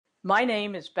My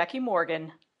name is Becky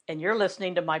Morgan, and you're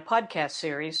listening to my podcast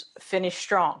series, Finish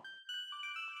Strong.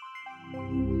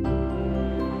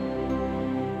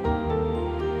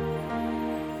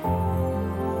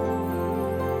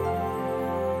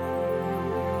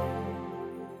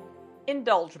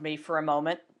 Indulge me for a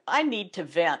moment. I need to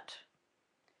vent.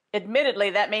 Admittedly,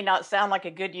 that may not sound like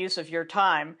a good use of your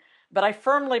time, but I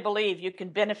firmly believe you can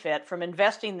benefit from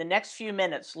investing the next few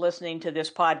minutes listening to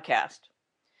this podcast.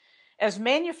 As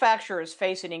manufacturers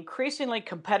face an increasingly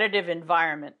competitive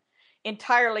environment,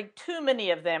 entirely too many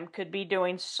of them could be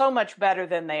doing so much better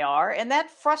than they are, and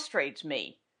that frustrates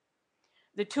me.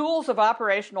 The tools of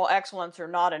operational excellence are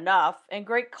not enough, and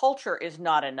great culture is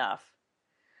not enough.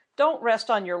 Don't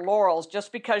rest on your laurels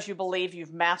just because you believe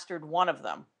you've mastered one of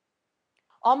them.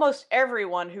 Almost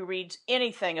everyone who reads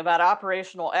anything about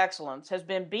operational excellence has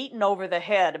been beaten over the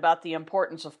head about the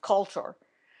importance of culture.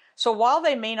 So while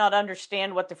they may not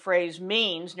understand what the phrase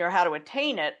means nor how to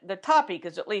attain it, the topic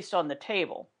is at least on the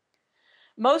table.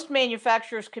 Most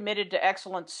manufacturers committed to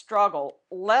excellence struggle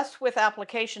less with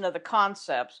application of the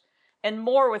concepts and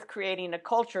more with creating a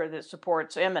culture that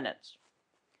supports eminence.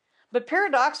 But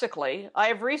paradoxically, I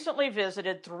have recently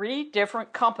visited 3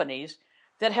 different companies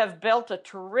that have built a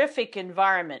terrific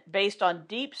environment based on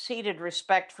deep-seated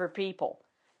respect for people,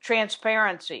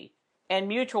 transparency, and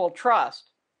mutual trust,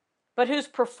 but whose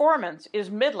performance is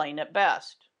middling at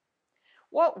best.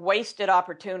 What wasted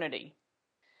opportunity!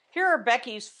 Here are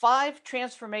Becky's 5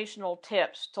 transformational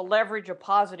tips to leverage a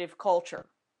positive culture.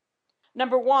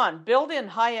 Number 1, build in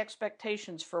high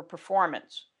expectations for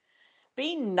performance.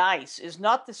 Being nice is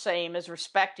not the same as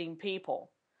respecting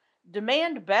people.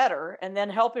 Demand better and then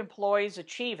help employees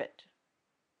achieve it.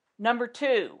 Number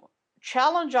 2,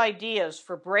 challenge ideas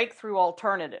for breakthrough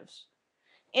alternatives.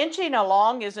 Inching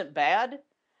along isn't bad,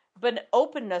 but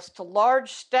openness to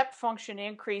large step function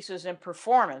increases in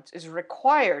performance is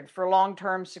required for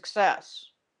long-term success.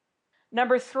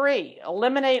 Number 3,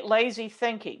 eliminate lazy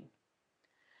thinking.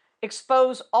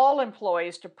 Expose all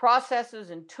employees to processes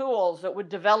and tools that would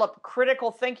develop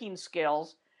critical thinking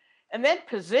skills, and then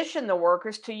position the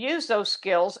workers to use those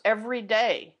skills every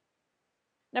day.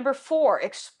 Number 4,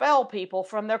 expel people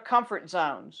from their comfort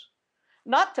zones.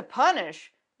 Not to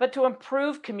punish, but to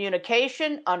improve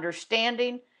communication,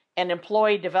 understanding, and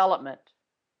employee development.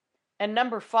 And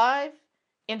number 5,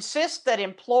 insist that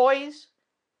employees,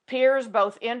 peers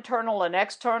both internal and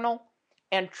external,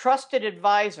 and trusted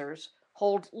advisors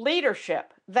hold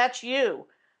leadership, that's you,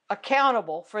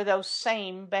 accountable for those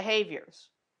same behaviors.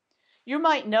 You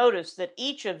might notice that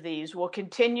each of these will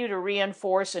continue to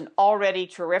reinforce an already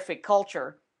terrific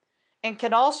culture and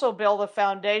can also build a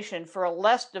foundation for a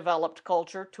less developed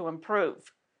culture to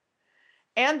improve.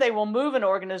 And they will move an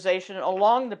organization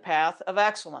along the path of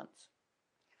excellence.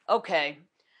 Okay,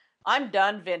 I'm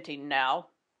done venting now,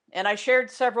 and I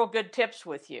shared several good tips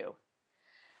with you.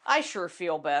 I sure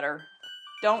feel better,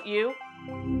 don't you?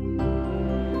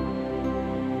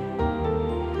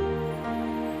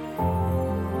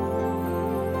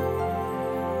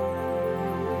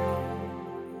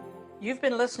 You've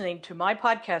been listening to my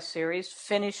podcast series,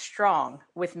 Finish Strong,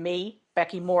 with me,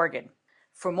 Becky Morgan.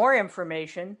 For more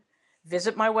information,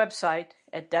 visit my website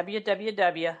at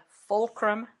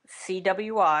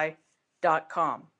www.fulcrumcwi.com.